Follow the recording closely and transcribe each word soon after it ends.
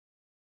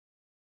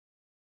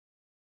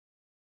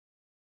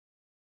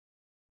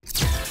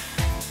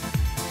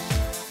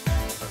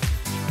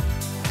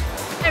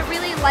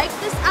like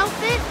this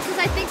outfit because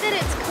I think that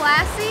it's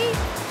classy.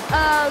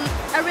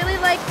 I really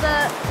like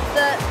the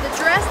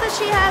dress that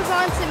she has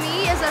on. To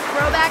me is a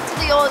throwback to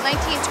the old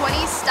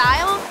 1920s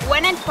style.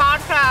 Gwyneth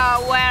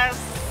Paltrow wears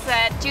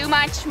too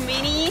much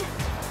mini.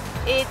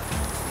 It's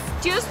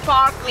too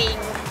sparkling.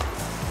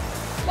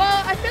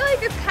 Well, I feel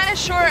like it's kind of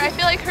short. I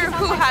feel like her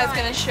hoo-ha is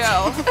gonna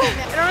show.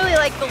 I don't really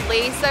like the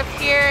lace up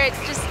here. It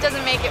just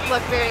doesn't make it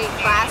look very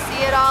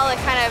classy at all. It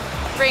kind of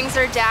brings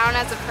her down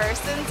as a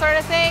person sort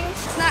of thing.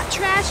 It's not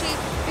trashy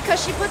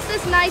because she puts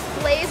this nice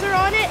blazer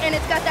on it and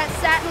it's got that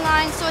satin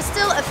line, so it's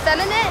still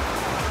effeminate,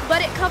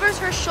 but it covers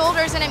her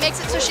shoulders and it makes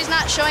it so she's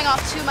not showing off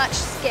too much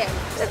skin.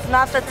 It's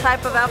not the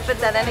type of outfit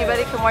that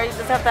anybody can wear. You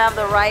just have to have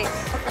the right,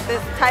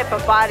 this type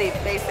of body,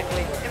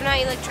 basically. If not,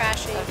 you look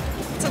trashy.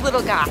 It's a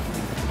little goth.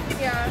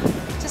 Yeah.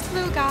 Just a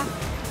little goth.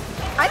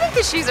 I think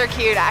the shoes are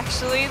cute,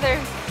 actually.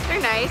 They're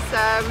nice.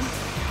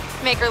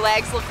 Make her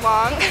legs look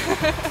long.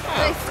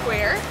 Are they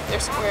square? They're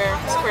square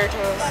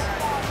toes.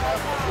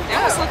 They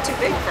almost look too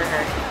big for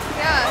her.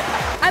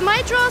 Yeah. I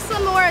might draw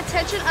some more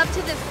attention up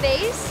to the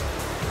face,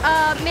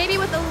 maybe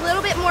with a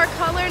little bit more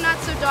color, not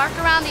so dark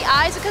around the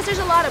eyes, because there's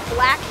a lot of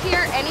black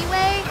here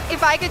anyway.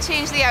 If I could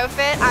change the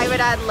outfit, I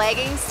would add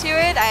leggings to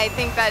it. I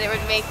think that it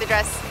would make the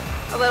dress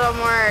a little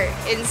more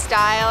in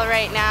style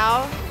right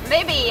now.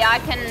 Maybe I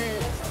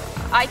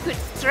could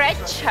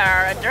stretch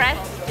her dress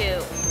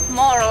to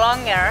more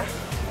longer.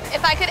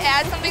 If I could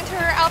add something to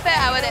her outfit,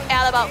 I would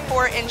add about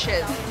 4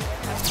 inches.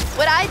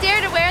 Would I dare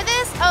to wear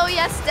this? Oh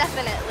yes,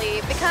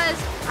 definitely, because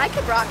I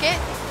could rock it.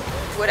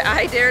 Would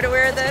I dare to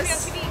wear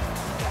this?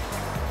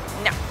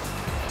 No.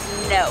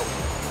 No.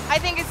 I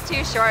think it's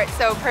too short,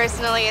 so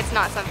personally it's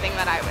not something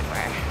that I would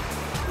wear.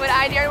 Would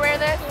I dare to wear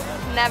this?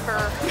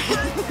 Never.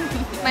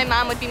 My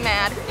mom would be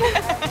mad.